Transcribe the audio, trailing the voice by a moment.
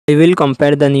We will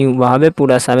compare the new Huawei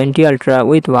Pura 70 Ultra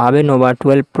with Huawei Nova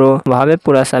 12 Pro. Huawei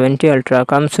Pura 70 Ultra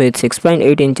comes with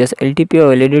 6.8 inches LTPO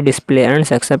OLED display and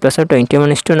success ratio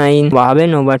 21:9. Huawei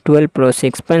Nova 12 Pro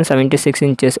 6.76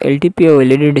 inches LTPO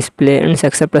OLED display and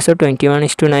success ratio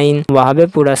 21:9. Huawei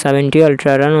Pura 70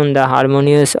 Ultra run on the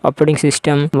Harmonious operating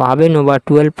system. Huawei Nova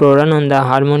 12 Pro run on the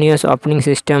Harmonious operating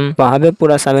system. Huawei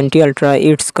Pura 70 Ultra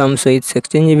it comes with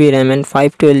 16GB RAM and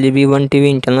 512GB 1TB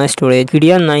internal storage.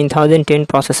 Kirin 9010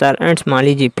 processor and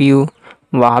Mali GPU.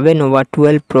 Huawei Nova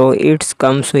 12 Pro it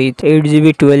comes with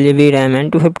 8GB 12GB RAM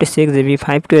and 256GB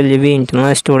 512GB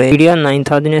internal storage. Kirin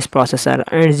 9000S processor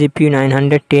and GPU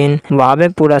 910. Huawei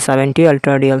Pura 70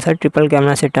 Ultra DLSR triple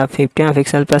camera setup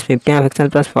 50MP plus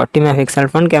 50MP plus 40MP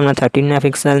front camera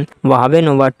 13MP. Huawei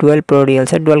Nova 12 Pro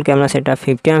DLSR dual camera setup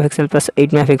 50MP plus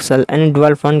 8MP and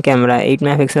dual front camera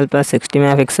 8MP plus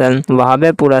 60MP.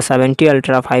 Huawei Pura 70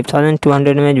 Ultra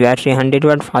 5200mAh battery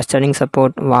 100W fast charging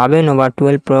support. Huawei Nova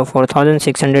 12 Pro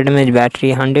 4600mAh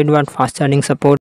battery 100W fast charging support.